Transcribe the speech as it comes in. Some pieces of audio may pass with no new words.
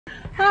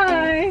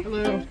Hi.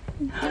 Hello.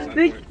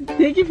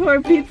 Thank you for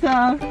a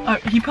pizza.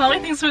 He probably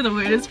thinks we're the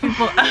weirdest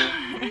people.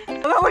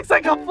 That looks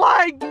like a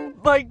flying,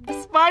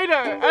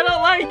 spider. I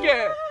don't like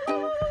it.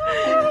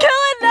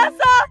 Kill it,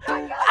 Nessa!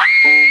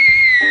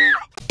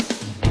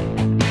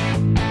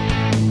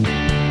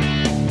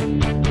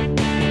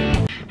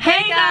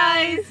 Hey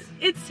guys,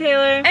 it's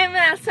Taylor and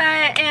Vanessa,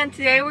 and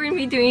today we're gonna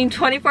be doing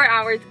 24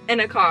 hours in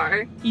a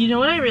car. You know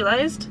what I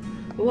realized?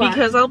 What?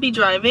 Because I'll be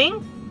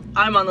driving,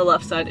 I'm on the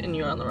left side and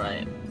you're on the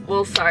right.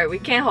 Well, sorry, we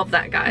can't help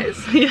that, guys.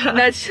 Yeah.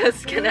 That's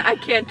just I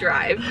can't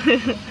drive.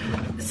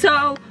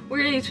 So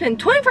we're gonna spend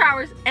 24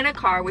 hours in a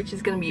car, which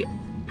is gonna be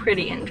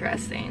pretty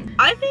interesting.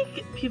 I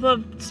think people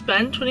have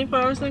spent 24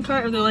 hours in a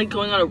car if they're like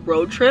going on a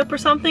road trip or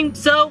something.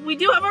 So we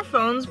do have our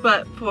phones,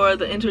 but for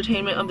the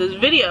entertainment of this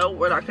video,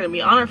 we're not gonna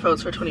be on our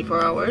phones for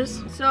 24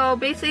 hours. So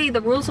basically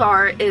the rules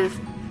is,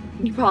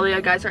 you probably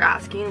guys are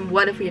asking,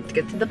 what if we have to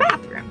get to the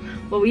bathroom?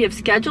 Well, we have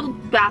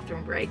scheduled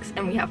bathroom breaks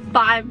and we have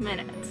 5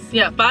 minutes.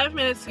 Yeah, 5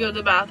 minutes to go to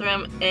the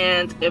bathroom,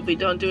 and if we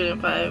don't do it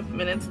in 5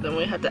 minutes, then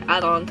we have to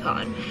add on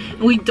time.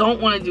 And we don't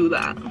want to do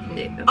that.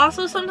 Yeah.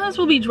 Also, sometimes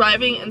we'll be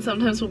driving and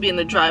sometimes we'll be in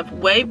the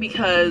driveway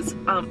because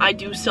I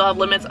do still have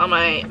limits on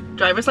my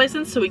driver's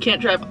license, so we can't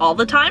drive all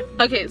the time.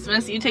 Okay, so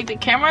Vanessa, you take the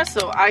camera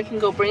so I can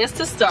go bring us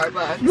to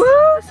Starbucks.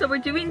 Woo! So we're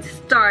doing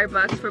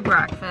Starbucks for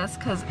breakfast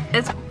because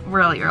it's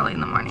really early in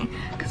the morning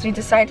because we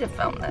decided to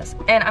film this.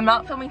 And I'm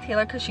not filming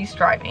Taylor because she's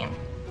driving.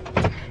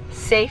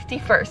 Safety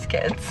first,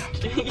 kids.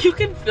 You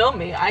can film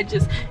me, I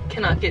just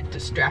cannot get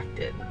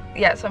distracted.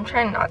 Yeah, so I'm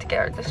trying not to get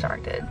her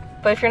distracted.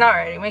 But if you're not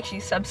already, make sure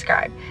you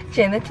subscribe to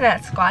the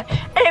Internet Squad.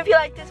 And if you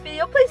like this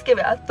video, please give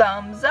it a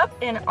thumbs up.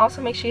 And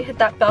also make sure you hit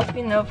that bell to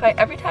be notified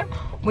every time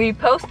we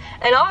post.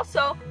 And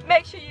also,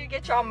 make sure you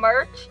get your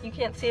merch. You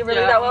can't see it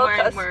really that well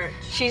because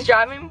she's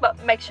driving,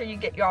 but make sure you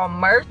get your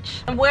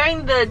merch. I'm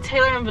wearing the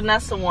Taylor and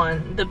Vanessa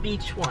one, the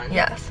beach one.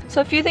 Yes.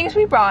 So a few things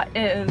we brought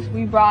is,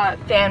 we brought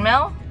fan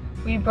mail,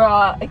 we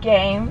brought a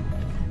game,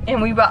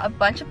 and we brought a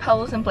bunch of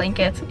pillows and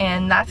blankets,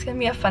 and that's gonna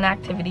be a fun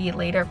activity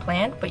later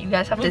planned, but you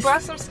guys have to... We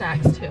brought some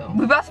snacks too.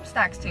 We brought some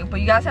snacks too, but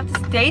you guys have to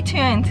stay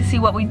tuned to see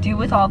what we do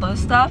with all those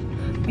stuff,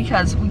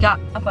 because we got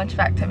a bunch of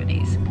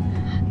activities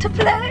to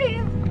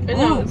play. I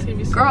know, it's gonna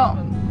be so girl,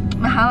 fun.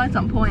 my highlight's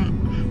on point.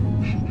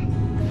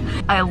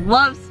 I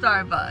love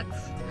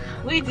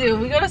Starbucks. We do,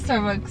 we go to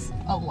Starbucks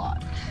a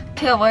lot.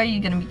 Taylor, what are you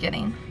gonna be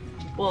getting?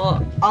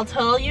 Well, I'll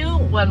tell you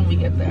when we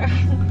get there.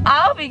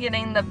 I'll be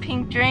getting the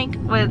pink drink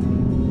with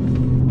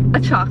a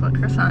chocolate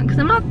croissant because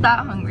I'm not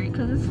that hungry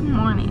because it's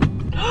morning.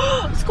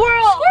 Squirrel!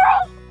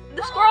 Squirrel!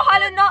 The squirrel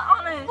had a nut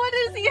on it. What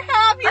does he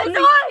have? He has A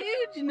nut. a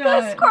huge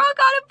nut. The squirrel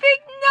got a big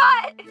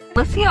nut.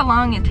 Let's see how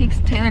long it takes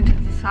Taylor to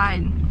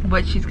decide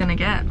what she's gonna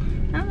get.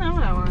 I don't know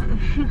what I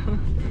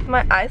want.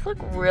 My eyes look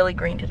really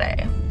green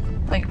today.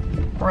 Like,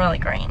 really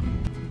green.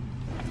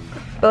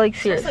 But like,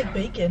 seriously. It's like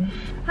bacon.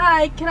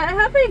 Hi, can I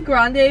have a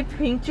grande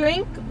pink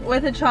drink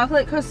with a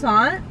chocolate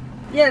croissant?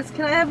 Yes,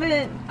 can I have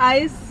an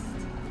iced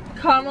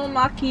caramel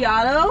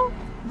macchiato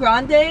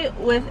grande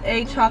with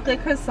a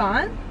chocolate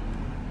croissant?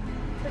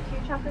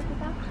 Chocolate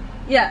croissant?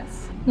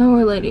 Yes. Now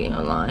we're waiting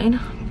online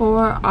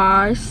for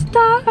our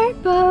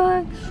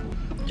Starbucks.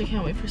 I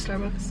can't wait for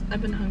Starbucks.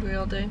 I've been hungry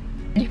all day.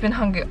 You've been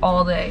hungry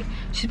all day.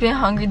 She's been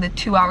hungry the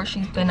 2 hours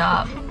she's been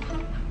up.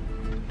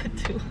 The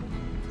 2 hours.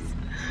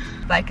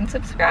 Like and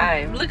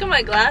subscribe. Look at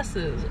my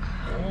glasses.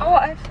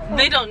 Oh,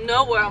 They don't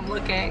know where I'm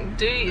looking,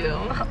 do you?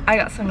 I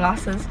got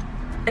sunglasses.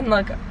 And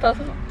look, both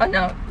of them. Oh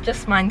no,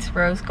 just mine's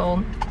rose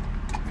gold.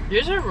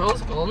 Yours are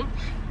rose gold.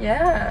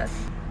 Yes.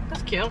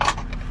 That's cute.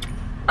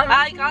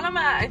 I got them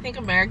at, I think,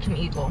 American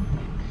Eagle.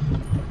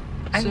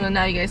 So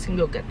now you guys can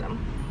go get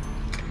them.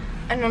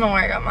 I don't know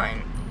where I got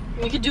mine.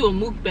 We could do a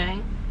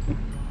mukbang.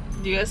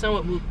 Do you guys know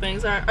what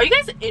mukbangs are? Are you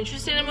guys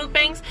interested in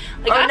mukbangs?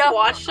 Like, I've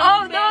watched a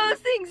mukbang. Oh, those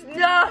things,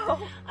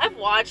 no! I've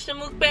watched a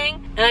mukbang,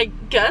 and I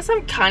guess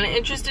I'm kind of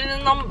interested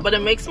in them, but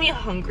it makes me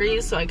hungry,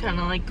 so I kind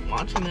of like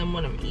watching them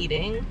when I'm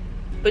eating.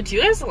 But do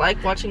you guys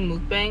like watching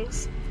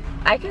mukbangs?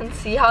 I can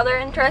see how they're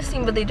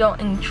interesting, but they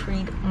don't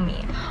intrigue me.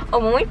 Oh,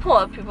 when we pull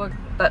up,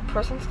 that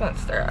person's gonna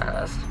stare at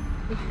us.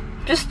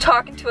 Just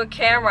talking to a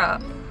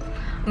camera.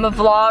 I'm a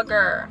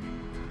vlogger.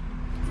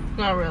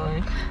 Not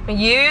really. I'm a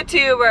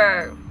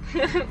YouTuber.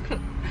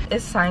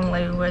 It's sign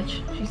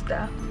language. She's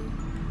deaf.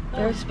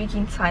 They're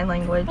speaking sign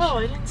language. Oh,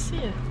 I didn't see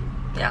it.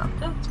 Yeah.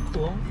 That's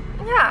cool.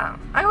 Yeah,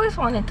 I always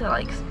wanted to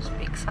like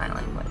speak sign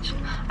language.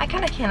 I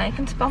kind of can. I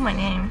can spell my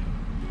name.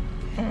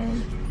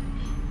 And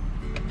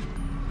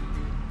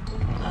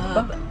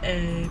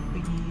A,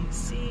 B,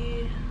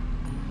 C.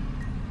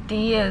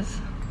 D is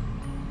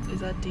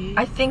that D?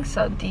 I think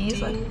so. D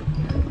is like,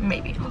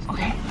 maybe.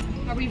 Okay.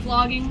 Are we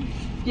vlogging?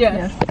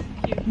 Yes.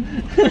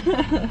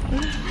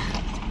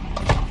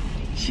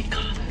 She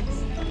got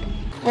us.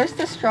 Where's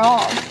the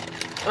straw?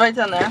 Right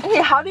down there.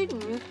 Hey, how did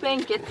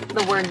mukbang get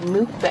the word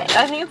mukbang?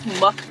 I think it's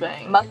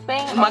mukbang.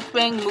 Mukbang?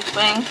 Mukbang,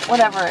 mukbang.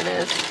 Whatever it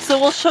is. So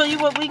we'll show you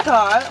what we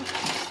got.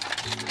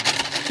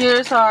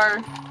 Here's our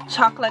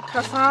chocolate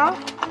croissant.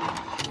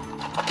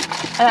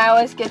 And I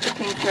always get the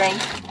pink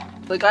drink.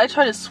 Like, I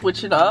try to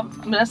switch it up.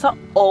 Vanessa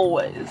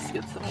always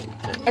gets the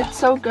mukbang. It's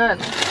so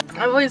good.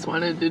 I've always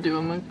wanted to do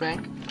a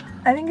mukbang.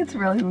 I think it's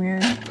really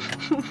weird.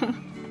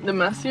 The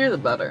messier, the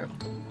better.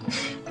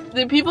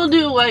 The people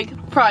do like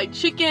fried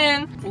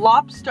chicken,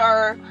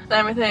 lobster, and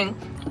everything.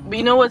 But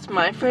you know what's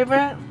my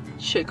favorite?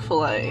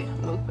 Chick-fil-A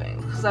mukbang.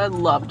 Because I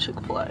love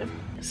Chick-fil-A.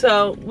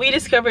 So, we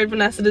discovered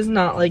Vanessa does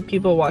not like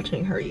people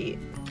watching her eat.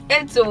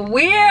 It's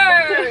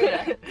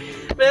weird!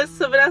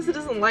 So Vanessa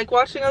doesn't like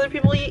watching other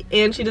people eat,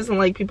 and she doesn't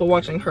like people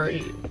watching her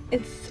eat.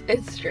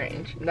 It's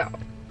strange. No.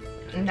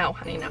 No,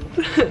 honey, no.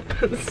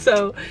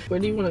 So, where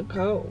do you want to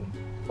go?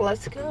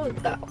 Let's go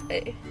that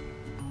way.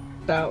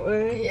 That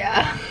way?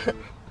 Yeah.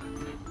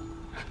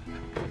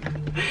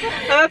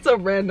 That's a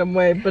random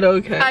way, but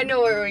okay. I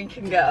know where we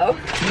can go.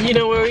 You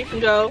know where we can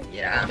go?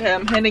 Yeah. Okay,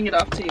 I'm handing it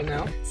off to you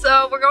now.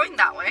 So, we're going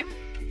that way.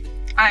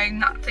 I'm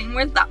not saying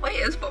where that way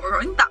is, but we're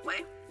going that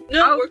way.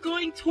 No, we're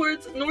going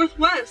towards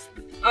Northwest.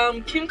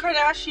 Kim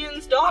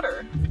Kardashian's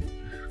daughter.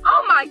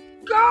 Oh my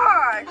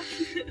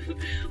gosh!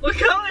 We're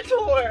coming to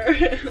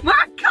her.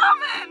 We're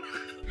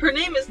coming! Her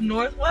name is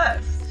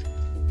Northwest.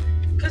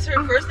 Because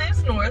her first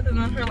name's North and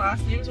then her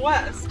last name's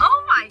West.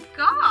 Oh my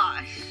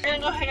gosh! We're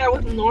gonna go hang out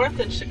with North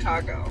in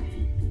Chicago.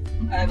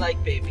 I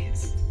like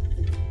babies.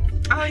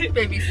 I like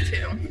babies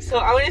too. So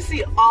I want to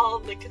see all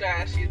of the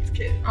Kardashians'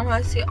 kids. I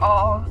want to see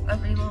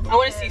every little I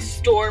want to see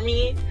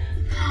Stormy.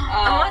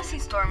 I want to see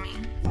Stormy.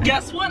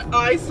 Guess what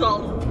I saw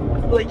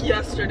like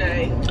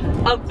yesterday?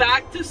 A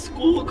back to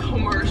school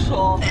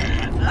commercial.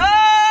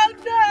 Oh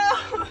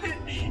no!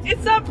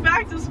 It's not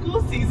back to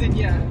school season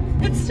yet.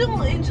 It's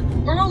still in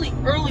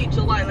early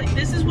July. Like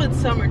this is when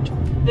summer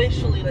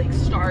officially like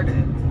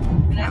started.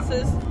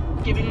 Vanessa's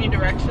giving me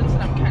directions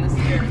and I'm kind of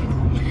scared.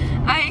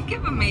 I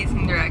give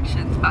amazing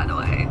directions, by the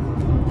way.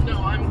 No,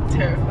 I'm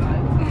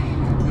terrified.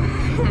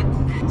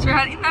 So we're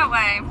heading that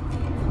way.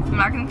 I'm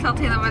not gonna tell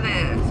Taylor what it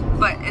is,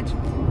 but it's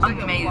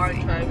amazing.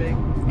 Like driving.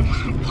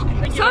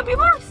 Some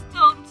people are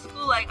still in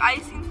school. Like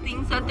I've seen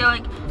things that they're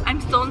like, I'm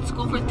still in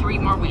school for 3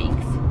 more weeks.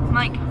 I'm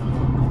like,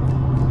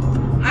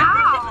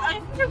 wow.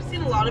 I think I've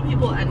seen a lot of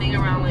people ending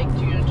around like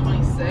June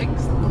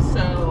 26th.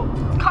 So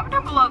comment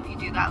down below if you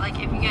do that. Like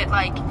if you get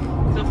like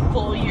the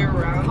full year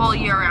round. Full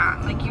year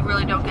round. Like you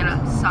really don't get a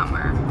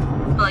summer,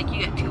 but like you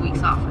get 2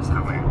 weeks off for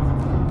summer.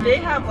 They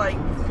have like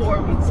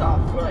 4 weeks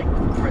off for like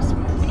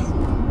Christmas.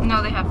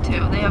 No, they have 2.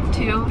 They have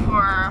 2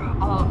 for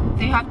all.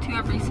 They have 2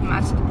 every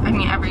semester. I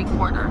mean, every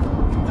quarter.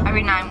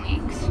 Every 9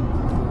 weeks.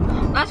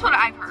 That's what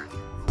I've heard.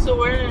 So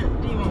where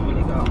do you want me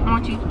to go? I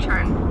want you to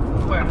turn.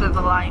 Where? After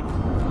the light.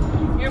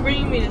 You're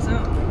bringing me to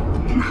Zone.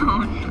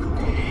 No.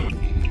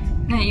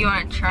 No, you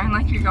want to turn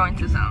like you're going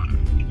to Zone.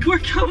 We're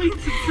going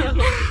to Zone.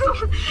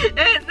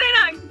 They're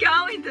not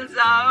going to Zone.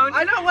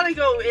 I don't want to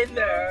go in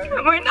there.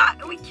 We're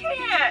not. We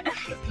can't.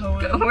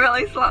 Go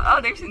really slow.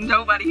 Oh, there's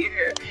nobody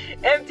here.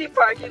 Empty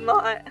parking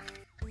lot.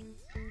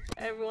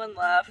 Everyone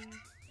left.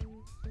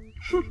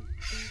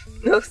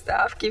 No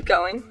staff. Keep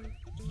going.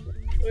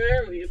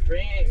 Where are you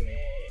bringing me?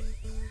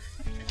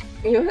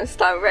 You want to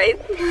stop right?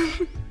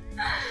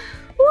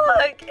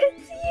 Look,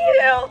 it's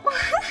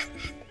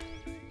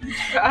you.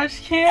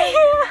 Trash can?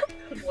 Yeah.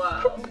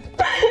 Wow.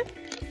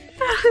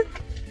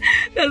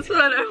 That's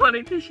what I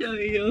wanted to show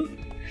you.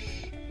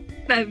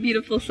 That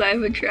beautiful side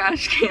of a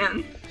trash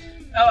can.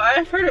 Oh,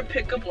 I've heard a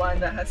pickup line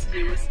that has to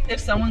do with if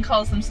someone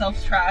calls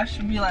themselves trash,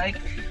 and be like,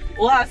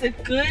 well, as a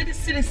good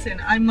citizen,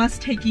 I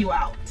must take you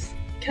out.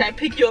 Can I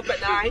pick you up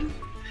at 9?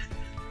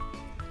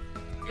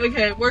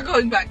 Okay, we're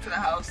going back to the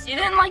house. You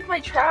didn't like my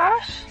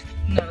trash?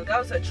 No, that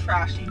was a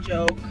trashy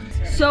joke.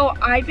 So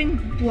I've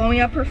been blowing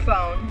up her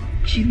phone.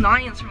 She's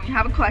not answering me. I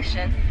have a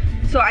question.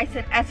 So I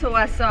said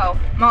SOSO,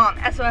 Mom,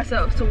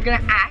 SOSO. So we're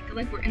gonna act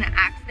like we're in an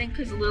accident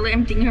because literally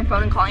I'm dinging her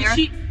phone and calling her.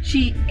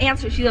 She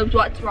answers, she goes,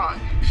 what's wrong?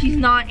 She's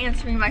not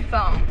answering my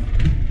phone.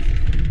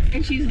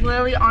 And she's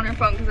literally on her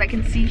phone because I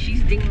can see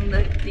she's dinging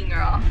the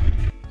dinger off.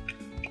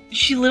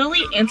 She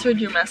literally answered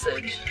your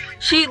message.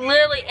 She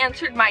literally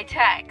answered my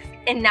text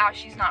and now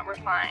she's not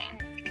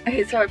replying.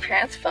 Okay, so our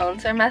parents'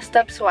 phones are messed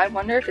up, so I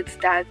wonder if it's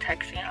Dad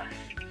texting us.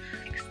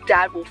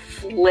 Dad will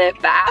flip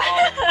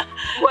out.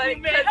 We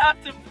may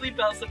have to bleep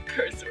out some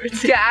curse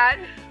words. Dad?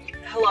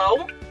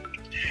 Hello?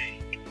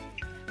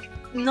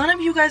 None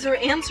of you guys are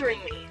answering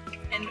me.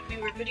 And we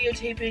were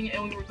videotaping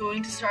and we were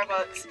going to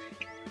Starbucks.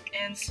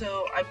 And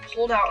so I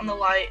pulled out on the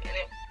light and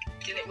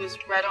it was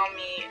red on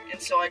me. And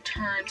so I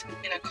turned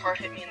and a car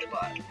hit me in the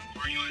butt.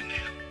 Where are you at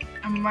now?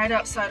 I'm right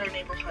outside our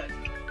neighborhood.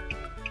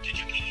 Did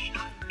you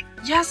pull over?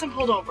 Yes, I'm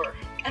pulled over.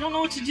 I don't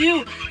know what to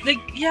do.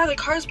 The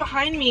car's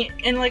behind me,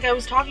 and like I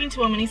was talking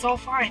to him, and he's all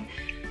fine.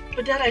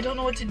 But Dad, I don't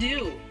know what to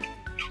do.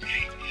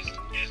 Okay,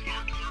 is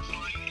our car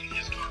fine?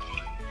 Is car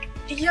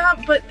fine? Yeah,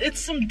 but it's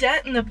some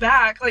dent in the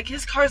back. Like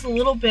his car's a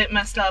little bit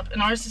messed up,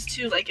 and ours is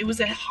too. Like it was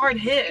a hard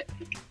hit.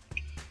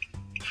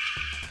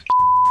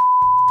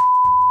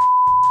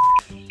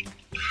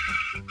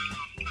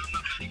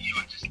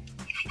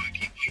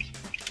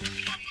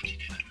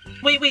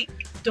 Wait,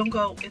 don't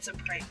go. It's a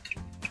prank.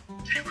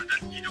 Taylor,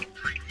 you don't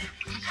prank me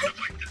with stuff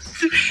like this.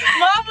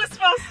 Mom was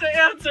supposed to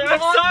answer. I'm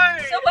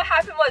sorry. So what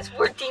happened was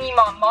we're dinging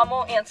Mom. Mom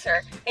won't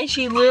answer, and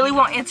she literally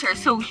won't answer.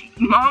 So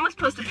Mom was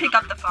supposed to pick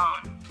up the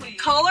phone. Please.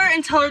 Call her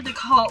and tell her to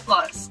call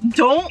us.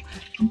 Don't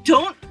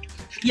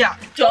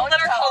let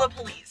her call the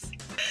police.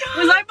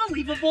 Was I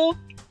believable?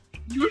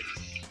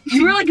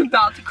 You were like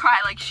about to cry.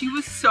 Like she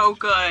was so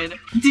good.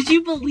 Did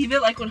you believe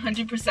it like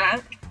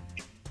 100%?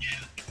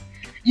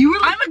 You were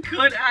like, I'm a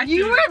good actor.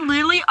 You were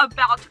literally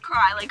about to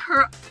cry.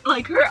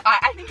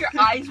 I think your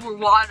eyes were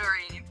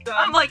watering.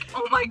 I'm like,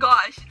 oh my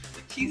gosh,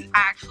 she's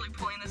actually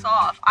pulling this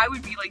off. I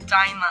would be like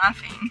dying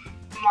laughing.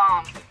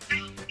 Mom.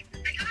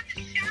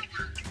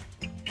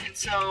 And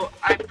so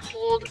I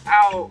pulled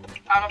out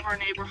of our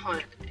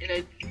neighborhood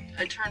and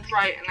I turned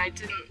right and I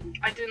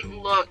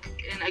didn't look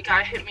and a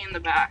guy hit me in the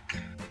back.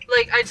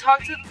 Like I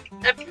talked to,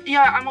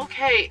 yeah, I'm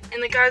okay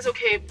and the guy's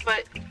okay,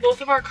 but both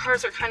of our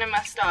cars are kind of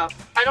messed up.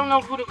 I don't know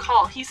who to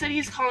call. He said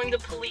he's calling the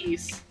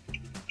police.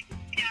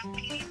 Yeah,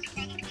 please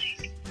call the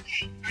police.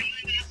 Okay, are you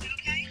and Vanessa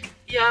okay?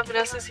 Yeah,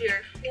 Vanessa's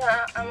here.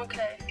 Yeah, I'm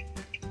okay.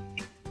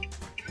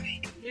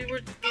 We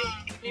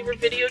were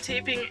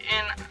videotaping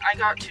and I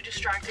got too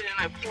distracted and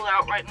I pulled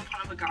out right in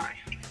front of a guy.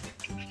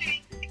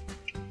 Okay.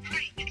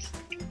 Alright, it's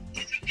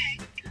okay.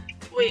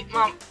 Wait,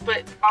 Mom,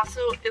 but also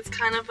it's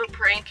kind of a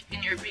prank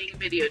and you're being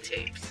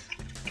videotaped.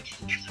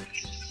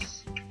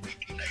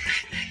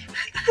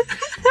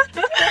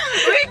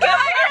 We got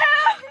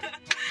it!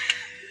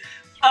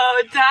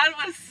 Oh, Dad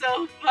was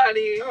so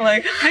funny. Oh my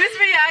God. His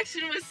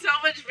reaction was so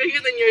much bigger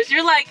than yours.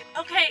 You're like,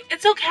 okay,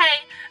 it's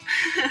okay.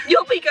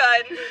 You'll be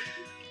good.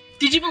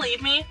 Did you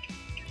believe me?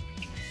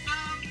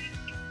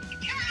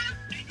 Yeah.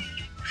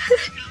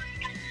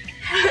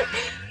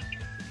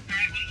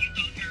 Alright, well, you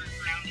both are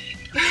grounded.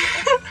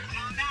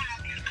 Come back.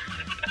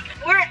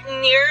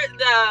 We're near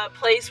the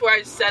place where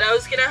I said I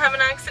was gonna have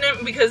an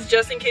accident because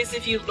just in case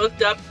if you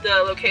looked up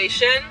the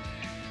location,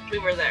 we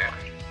were there.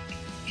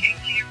 Okay,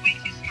 well, you're way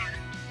too smart.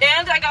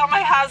 And I got my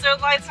hazard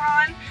lights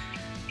on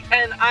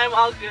and I'm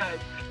all good.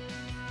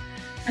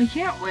 I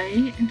can't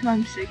wait until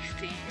I'm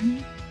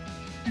 16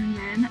 and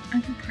then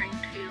I can prank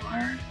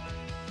Taylor.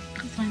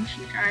 Cause when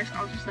she drives,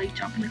 I'll just like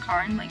jump in the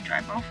car and like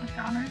drive off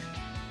without her.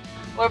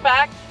 We're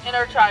back in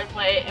our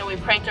driveway and we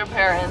pranked our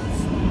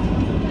parents.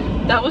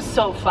 That was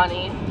so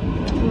funny.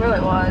 It really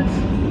was.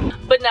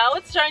 But now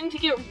it's starting to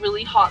get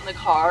really hot in the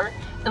car.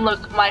 And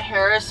look, my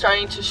hair is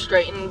starting to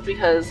straighten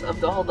because of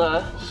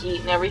the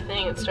heat and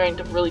everything. It's starting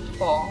to really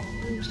fall.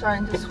 I'm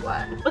starting to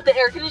sweat. But the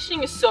air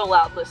conditioning is so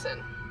loud,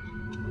 listen.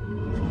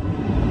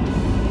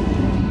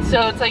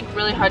 So it's like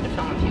really hard to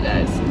film with you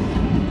guys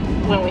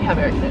when we have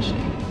air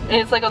conditioning. And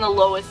it's like on the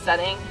lowest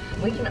setting.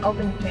 We can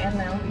open fan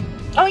mail.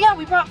 Oh yeah,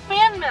 we brought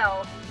fan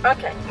mail.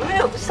 Okay,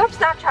 move. Stop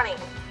Snapchatting.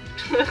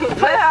 Put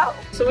it out.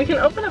 So we can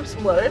open up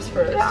some letters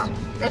first. Yeah.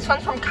 This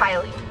one's from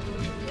Kylie.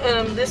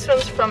 This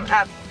one's from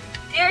Abby.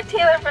 Dear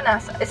Taylor and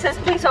Vanessa, it says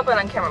please open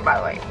on camera, by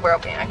the way. We're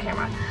opening on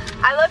camera.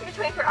 I love your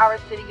 24 hours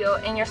video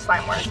and your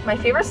slime wars. My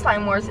favorite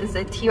slime wars is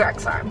the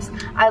T-Rex arms.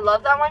 I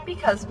love that one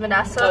because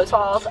Vanessa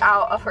falls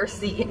out of her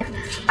seat.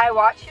 I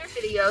watch your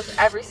videos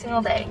every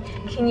single day.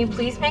 Can you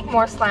please make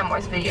more slime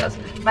wars videos?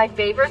 My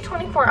favorite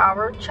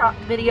 24-hour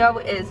video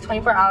is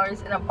 24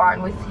 hours in a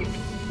barn with your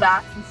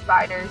bats and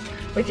spiders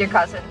with your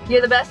cousin.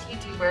 You're the best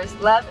YouTubers.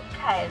 Love,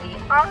 Kylie.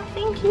 Oh,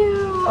 thank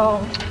you.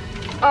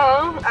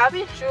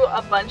 Abby drew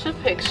a bunch of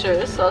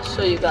pictures, so I'll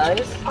show you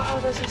guys. Oh,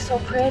 those are so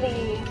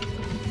pretty.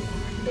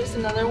 Here's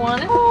another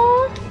one.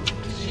 Aww.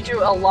 She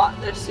drew a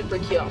lot. They're super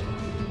cute.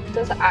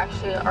 Those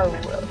actually are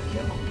really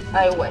cute.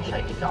 I wish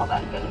I could draw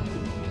that good.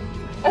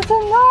 It's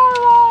another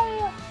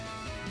one.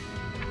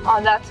 Oh,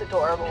 that's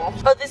adorable.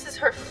 Oh, this is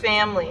her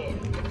family.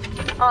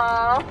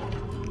 Aww.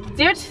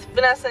 Dear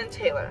Vanessa and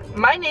Taylor,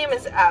 my name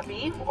is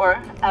Abby,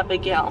 or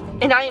Abigail,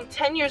 and I am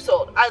 10 years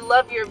old. I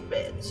love your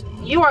vids.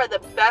 You are the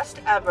best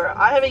ever.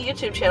 I have a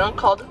YouTube channel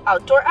called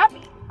Outdoor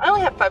Abby. I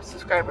only have 5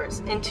 subscribers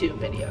and 2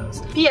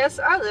 videos. P.S.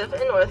 I live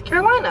in North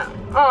Carolina.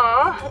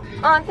 Aww.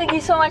 Oh, thank you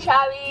so much,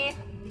 Abby.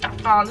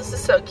 Oh, this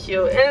is so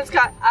cute. And it's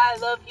got, I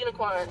love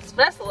unicorns.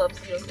 Vanessa loves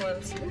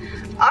unicorns.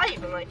 I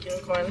even like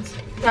unicorns.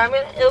 Now I'm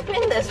gonna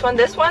open this one.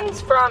 This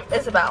one's from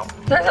Isabel.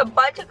 There's a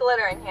bunch of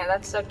glitter in here.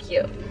 That's so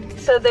cute.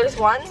 So there's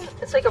one,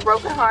 it's like a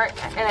broken heart,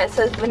 and it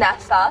says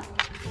Vanessa.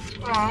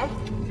 Aww.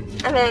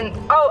 And then,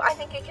 oh, I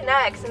think it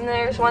connects. And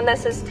there's one that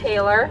says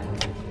Taylor.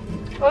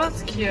 Oh,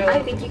 that's cute.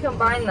 I think you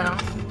combine them.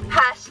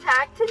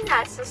 Hashtag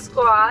Vanessa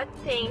Squad.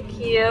 Thank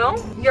you.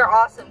 You're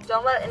awesome.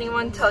 Don't let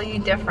anyone tell you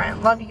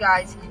different. Love you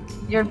guys.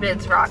 Your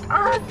vids rock.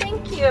 Oh,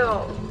 thank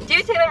you.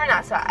 Dear Taylor and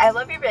Vanessa, I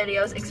love your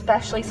videos,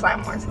 especially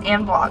slime wars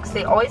and vlogs.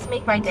 They always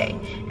make my day.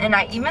 And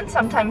I even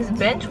sometimes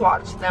binge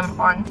watch them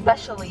on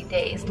specialty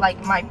days,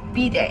 like my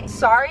B-day.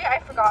 Sorry I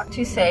forgot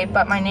to say,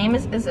 but my name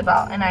is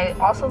Isabel and I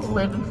also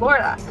live in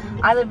Florida.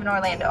 I live in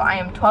Orlando. I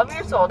am 12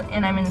 years old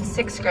and I'm in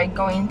 6th grade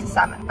going into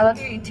 7th. I love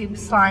your YouTube,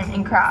 slime,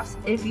 and crafts.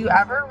 If you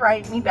ever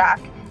write me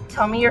back,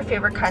 tell me your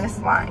favorite kind of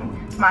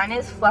slime. Mine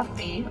is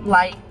fluffy,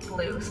 light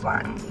blue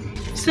slime.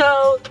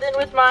 So then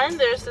with mine,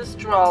 there's this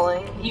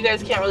drawing. You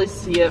guys can't really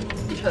see it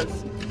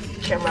because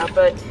camera,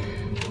 but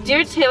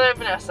Dear Taylor and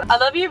Vanessa, I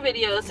love your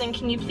videos and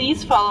can you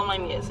please follow my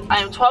music?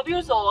 I am 12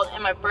 years old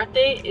and my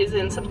birthday is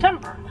in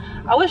September.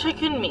 I wish I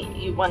could meet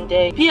you one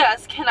day.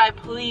 P.S. Can I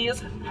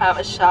please have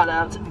a shout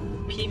out?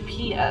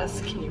 P.P.S.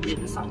 Can you read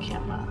this on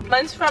camera?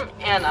 Mine's from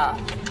Anna.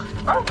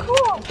 Oh,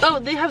 cool. Oh,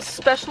 they have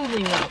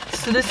specialty notes.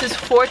 So this is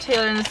for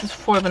Taylor and this is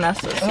for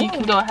Vanessa. So you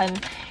can go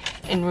ahead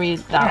and read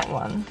that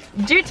one.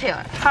 Dear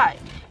Taylor, hi.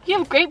 You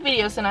have great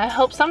videos and I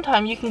hope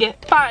sometime you can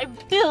get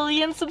 5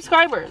 billion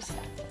subscribers.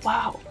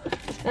 Wow.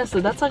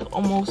 Vanessa, that's like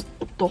almost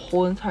the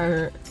whole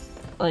entire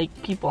like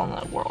people in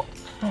the world.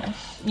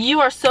 You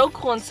are so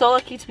cool and so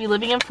lucky to be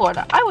living in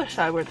Florida. I wish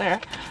I were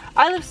there.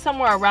 I live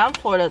somewhere around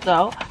Florida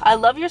though. I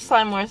love your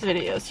Slime Wars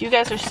videos. You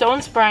guys are so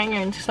inspiring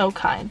and so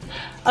kind.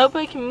 I hope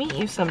I can meet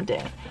you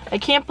someday. I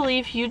can't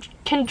believe you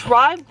can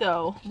drive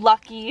though.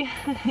 Lucky.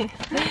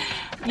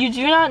 You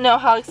do not know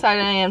how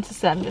excited I am to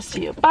send this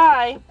to you.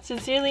 Bye.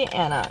 Sincerely,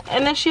 Anna.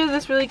 And then she has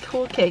this really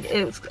cool cake.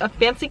 It's a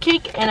fancy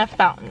cake and a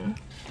fountain.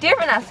 Dear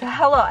Vanessa,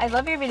 hello. I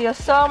love your videos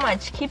so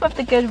much. Keep up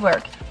the good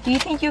work. Do you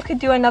think you could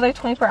do another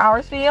 24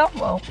 hours video?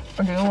 Well,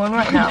 we're doing one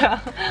right now.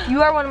 Yeah.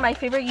 You are one of my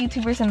favorite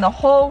YouTubers in the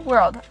whole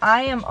world.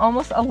 I am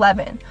almost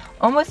 11,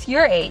 almost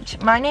your age.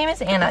 My name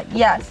is Anna.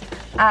 Yes,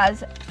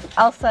 as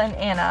Elsa and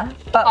Anna.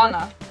 But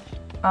Anna.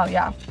 Oh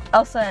yeah,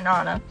 Elsa and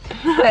Anna,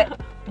 but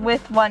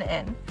with one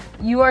N.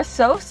 You are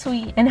so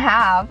sweet and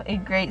have a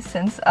great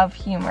sense of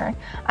humor.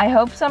 I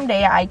hope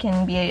someday I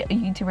can be a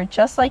YouTuber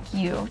just like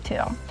you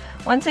too.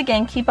 Once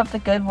again, keep up the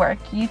good work.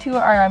 You two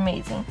are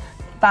amazing.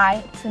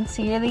 Bye,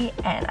 sincerely,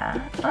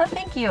 Anna. Oh,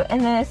 thank you.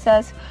 And then it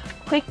says,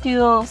 quick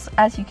doodles.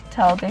 As you can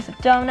tell, there's a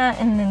donut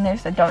and then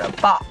there's a donut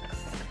box.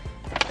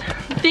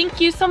 Thank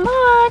you so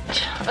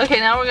much. Okay,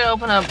 now we're gonna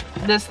open up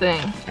this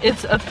thing.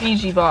 It's a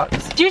Fiji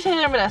box. Dear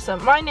Taylor and Vanessa,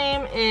 my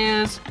name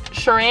is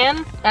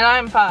Sharan and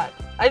I'm 5.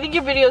 I think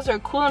your videos are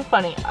cool and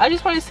funny. I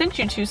just want to send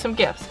you two some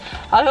gifts.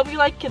 I hope you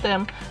like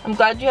them. I'm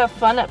glad you have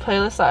fun at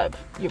Playlist Live.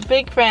 Your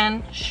big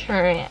friend,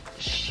 Sharan.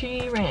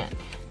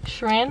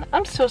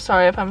 I'm so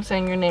sorry if I'm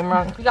saying your name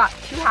wrong. We got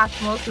 2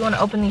 Hatchimals. You want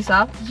to open these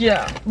up?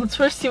 Yeah, let's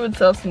first see what's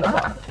else in the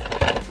box.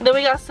 Then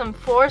we got some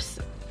Force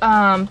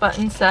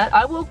button set.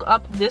 I woke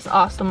up this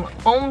awesome.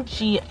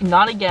 OMG,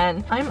 not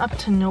again. I'm up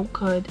to no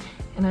good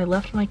and I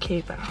left my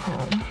cape at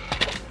home.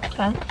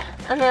 Okay.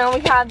 And then we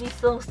have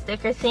these little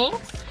sticker things.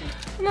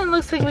 And then it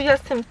looks like we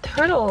got some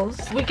turtles.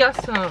 We got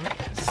some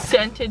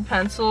scented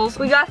pencils.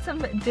 We got some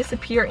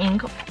disappear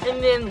ink.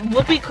 And then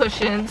whoopee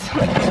cushions.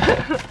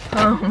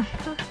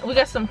 We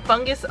got some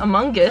fungus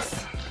among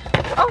us.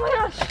 Oh my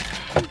gosh.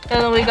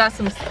 And then we got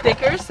some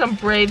stickers, some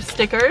Brave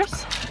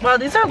stickers. Wow,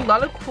 these are a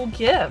lot of cool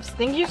gifts.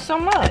 Thank you so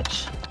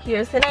much.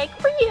 Here's an egg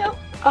for you.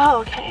 Oh,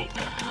 okay.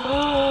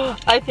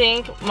 I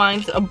think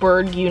mine's a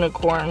bird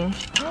unicorn.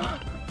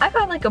 I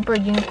got like a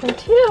bird unicorn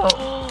too.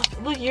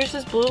 Look, yours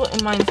is blue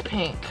and mine's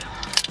pink.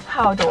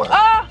 How adorable.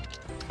 Ah!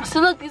 So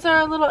look, these are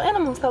our little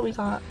animals that we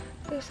got.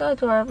 They're so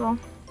adorable.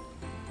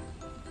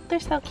 They're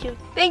so cute.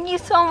 Thank you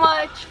so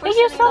much. Thank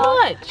you so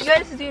much. You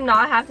guys do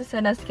not have to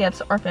send us gifts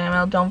or fan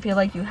mail. Don't feel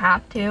like you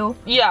have to.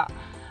 Yeah,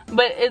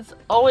 but it's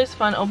always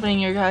fun opening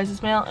your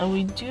guys' mail and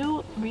we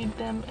do read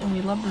them and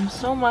we love them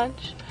so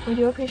much. We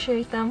do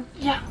appreciate them.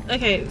 Yeah.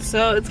 Okay,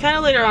 so it's kind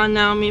of later on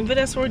now. Me and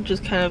Vanessa were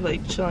just kind of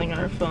like chilling on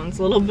our phones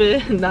a little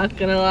bit, not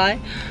gonna lie.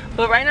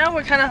 But right now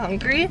we're kind of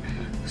hungry.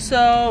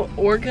 So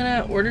we're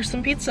gonna order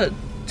some pizza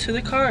to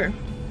the car.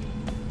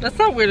 That's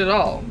not weird at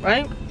all,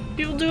 right?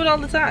 People do it all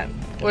the time.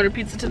 Order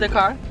pizza to the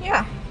car.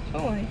 Yeah,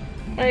 totally.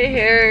 My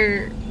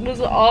hair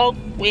was all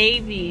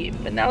wavy,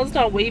 but now it's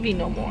not wavy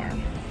no more.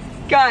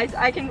 Guys,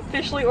 I can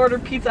officially order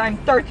pizza. I'm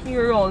 13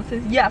 years old. It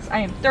says, yes, I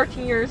am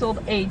 13 years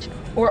old age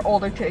or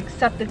older to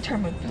accept the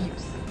term of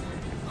use.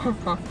 I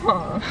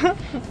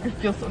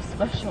feel so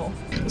special.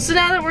 So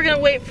now that we're gonna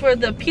wait for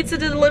the pizza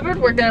to deliver,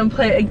 we're gonna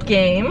play a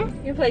game.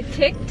 You play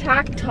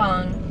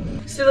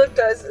tic-tac-tongue. See, look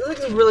guys, it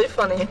looks really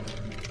funny.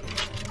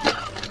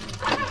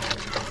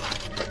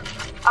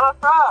 I'm a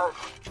frog.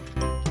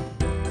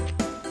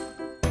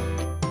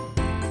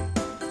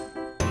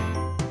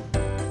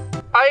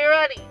 Are you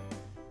ready?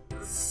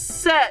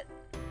 Set,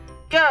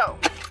 go.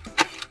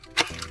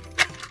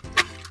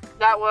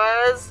 That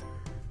was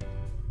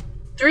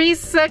 3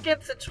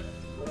 seconds and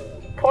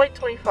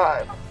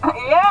 0.25.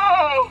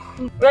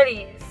 Yay!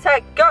 Ready,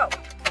 set, go.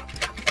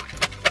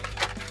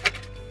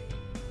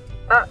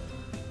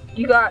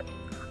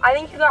 I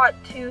think you got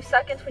 2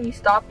 seconds when you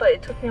stopped, but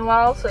it took me a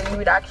while, so you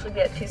would actually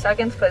be at 2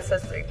 seconds, but it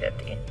says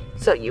 3:50.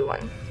 So you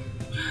won.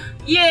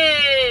 Yeah!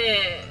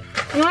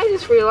 You know what I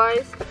just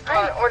realized?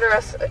 I didn't order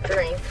us a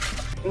drink.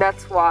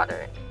 That's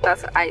water.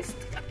 That's iced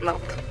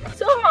milk.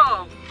 So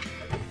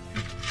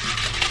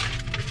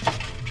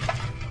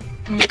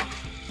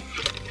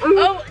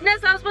Oh,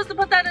 Ness, I was supposed to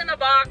put that in a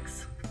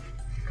box.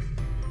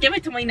 Give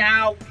it to me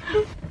now.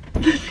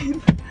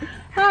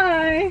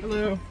 Hi.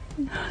 Hello.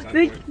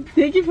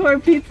 Thank you for our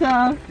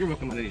pizza. You're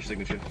welcome. I need your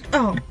signature.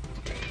 Oh,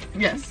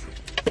 yes.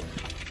 There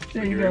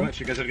Thank you very much.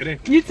 You guys have a good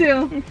day. You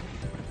too.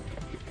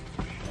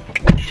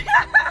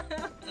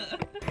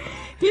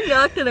 He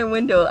knocked at our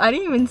window. I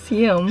didn't even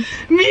see him.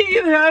 Me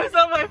either. I was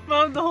on my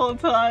phone the whole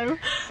time.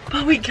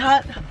 But we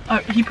got.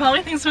 He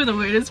probably thinks we're the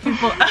weirdest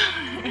people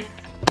ever.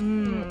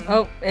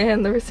 Oh,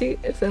 and the receipt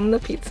is in the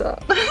pizza.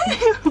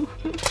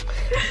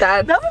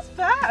 That was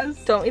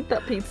fast. Don't eat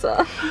that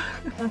pizza.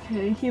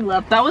 Okay, he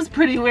left. That was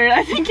pretty weird.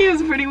 I think he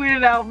was pretty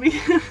weirded out.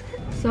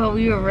 So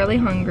we were really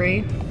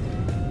hungry.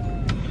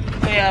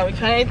 Yeah, we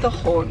kind of ate the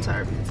whole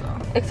entire pizza.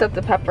 Except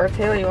the pepper.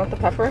 Taylor, you want the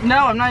pepper? No,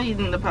 I'm not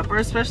eating the pepper,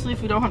 especially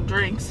if we don't have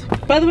drinks.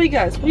 By the way,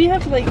 guys, we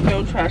have like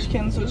no trash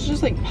cans, so it's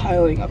just like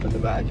piling up in the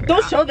back.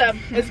 Don't show them.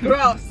 It's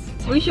gross.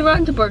 We should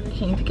run to Burger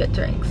King to get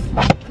drinks.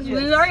 Because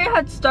we already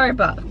had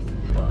Starbucks.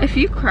 If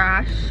you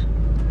crash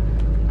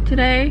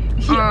today,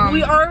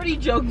 we already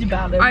joked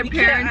about it. Our we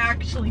parents can't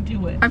actually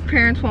do it. Our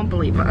parents won't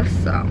believe us,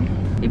 so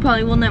you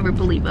probably will never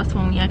believe us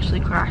when we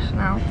actually crash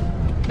now.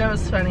 That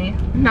was funny.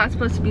 I'm not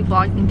supposed to be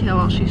vlogging Taylor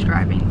while she's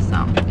driving,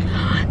 so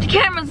the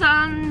camera's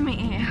on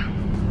me.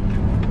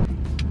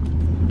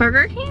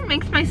 Burger King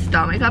makes my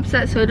stomach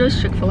upset, so does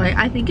Chick-fil-A.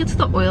 I think it's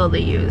the oil they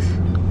use.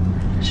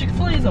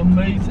 Chick-fil-A is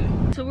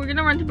amazing. So we're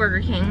gonna run to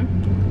Burger King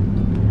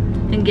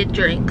and get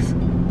drinks.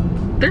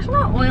 There's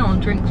not oil in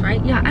drinks,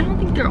 right? Yeah, I don't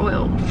think they're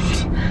oil.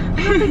 I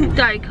don't think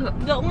Diet Coke.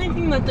 The only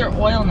thing that they're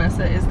oil,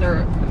 Nessa, is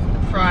their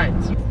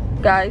fries.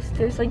 Guys,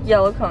 there's like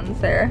yellow cones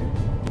there.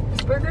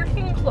 Is Burger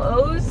King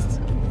closed?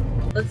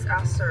 Let's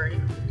ask Surrey.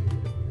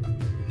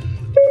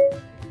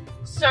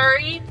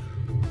 Surrey,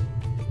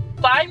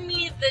 find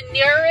me the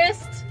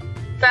nearest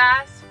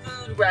fast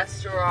food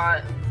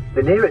restaurant.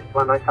 The nearest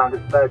one I found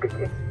is Burger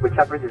King, which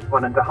averages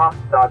 1.5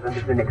 stars and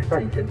is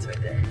inexpensive. It's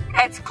right there.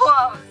 It's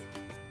closed.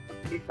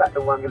 Is that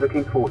the one you're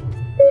looking for?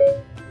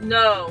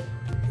 No.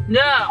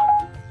 No.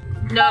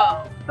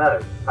 No. No,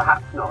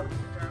 perhaps not.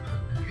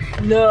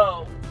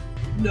 No.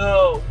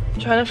 No. I'm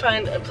trying to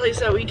find a place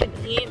that we can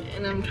eat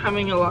and I'm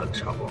having a lot of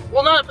trouble.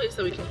 Well, not a place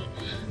that we can eat.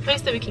 A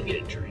place that we can get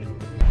a drink.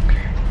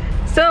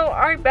 So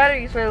our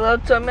batteries were low,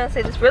 so I'm gonna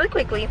say this really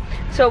quickly.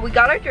 So we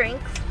got our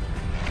drinks.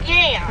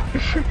 Yeah.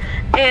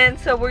 And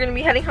so we're gonna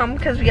be heading home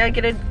because we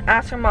gotta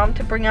ask our mom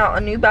to bring out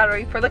a new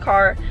battery for the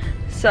car.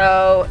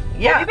 So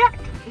yeah. We'll be back.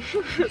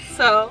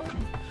 So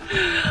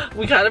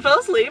we kind of fell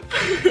asleep.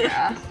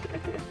 Yeah.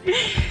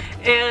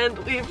 And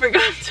we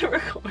forgot to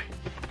record.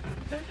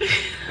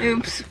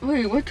 Oops.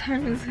 Wait, what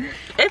time is it?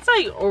 It's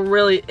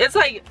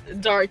like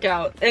dark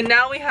out. And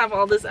now we have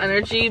all this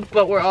energy,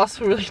 but we're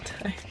also really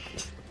tired.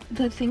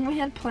 The thing we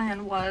had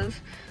planned was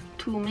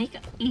to make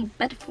a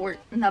bed fort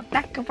in the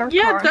back of our car.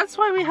 Yeah, that's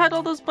why we had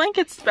all those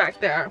blankets back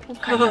there.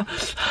 There's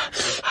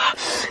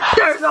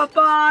a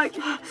bug!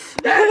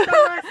 There's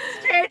a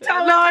mosquito!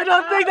 No, I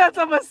don't think that's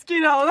a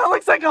mosquito. That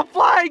looks like a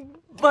flying,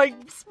 like,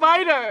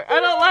 spider. I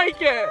don't like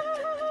it.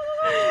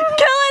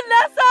 Kill it,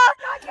 Nessa!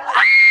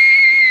 Ah!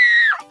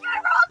 I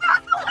rolled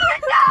out the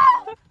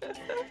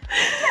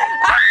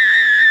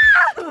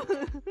window!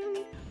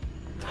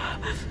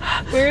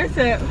 Where is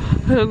it? I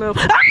don't know.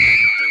 No,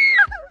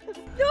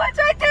 it's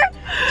right there!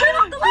 Turn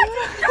off the lights!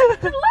 It's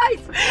attracted to the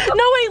lights!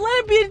 No, wait, let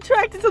it be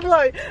attracted to the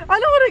light. I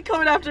don't want it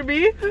coming after me.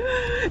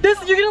 You're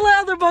gonna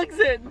let other bugs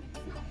in.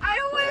 I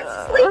don't want to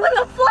sleep with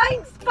a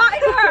flying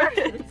spider!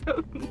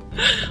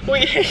 We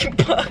hate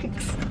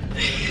bugs.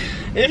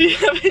 If you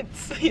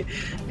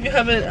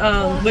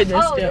haven't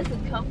witnessed it.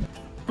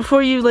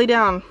 Before you lay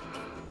down,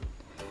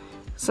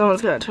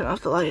 someone's gotta turn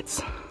off the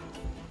lights.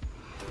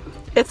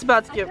 It's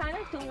about to get. I kind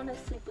of don't want to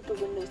sleep with the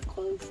windows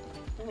closed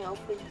and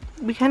open.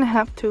 We kind of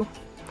have to.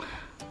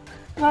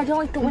 No, I don't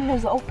like the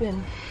windows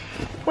open.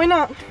 Why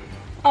not?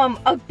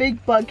 A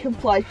big bug can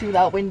fly through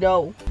that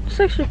window. It's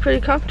actually pretty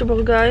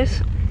comfortable,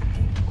 guys.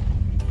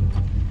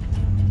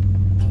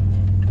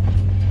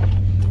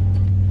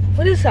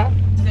 What is that?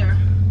 There.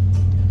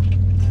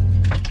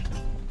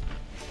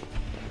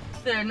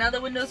 There, now the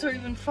windows are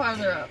even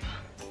farther up.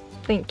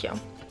 Thank you.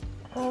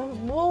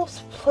 We'll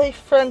play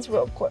Friends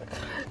real quick.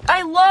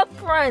 I love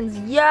Friends,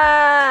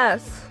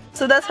 yes!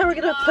 So that's how we're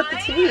gonna put the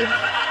TV.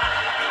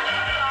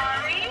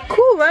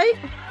 Cool, right?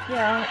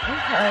 Yeah,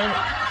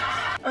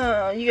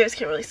 okay. You guys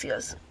can't really see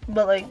us,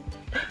 but like,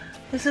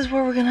 this is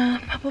where we're gonna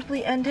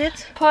probably end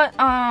it. Put,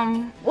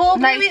 Well,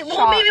 maybe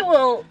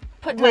we'll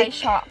put night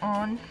shot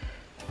on.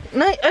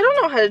 I don't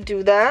know how to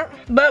do that,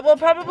 but we'll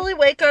probably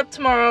wake up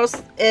tomorrow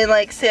and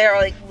like say our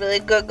like really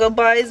good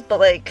goodbyes, but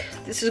like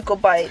this is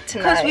goodbye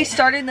tonight. Because we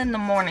started in the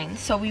morning,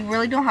 so we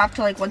really don't have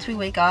to like once we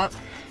wake up.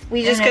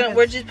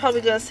 we're just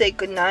probably gonna say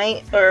good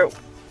night or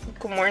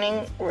good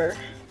morning or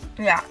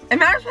yeah. It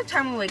matters what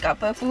time we wake up,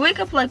 but if we wake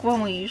up like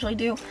when we usually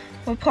do,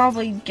 we'll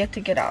probably get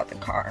out of the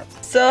car.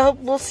 So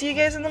we'll see you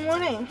guys in the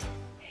morning.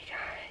 Hey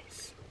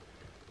guys,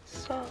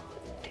 so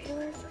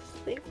Taylor's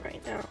asleep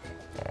right now.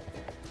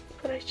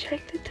 But I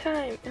checked the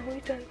time and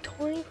we've done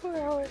 24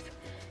 hours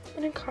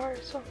in a car,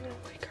 so I'm gonna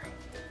wake her up.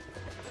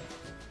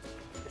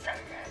 Is that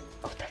red?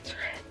 Oh, that's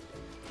red.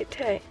 Hey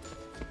Tay.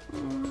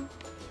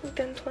 We've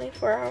done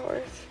 24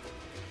 hours.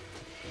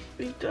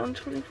 We've done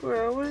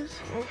 24 hours?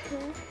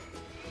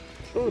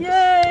 Ooh,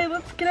 yay,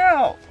 let's get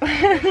out.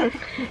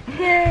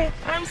 Yay.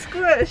 I'm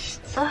squished.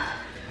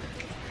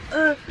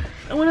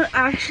 I want to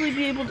actually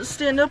be able to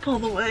stand up all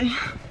the way.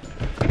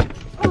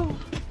 Oh.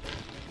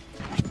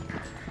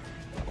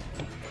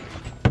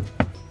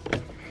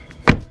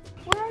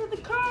 We're out of the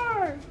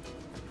car.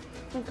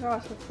 Oh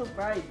gosh, it's so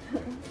bright.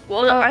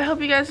 Well, I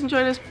hope you guys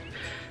enjoyed us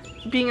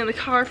being in the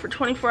car for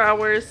 24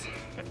 hours.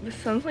 The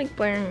sun's like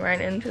blaring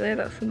right into it.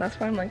 That's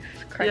why I'm like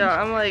crying.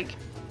 Yeah, I'm like,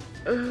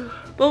 ugh.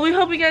 Well, we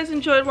hope you guys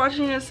enjoyed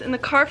watching us in the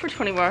car for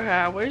 24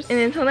 hours. And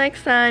until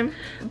next time,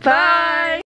 bye!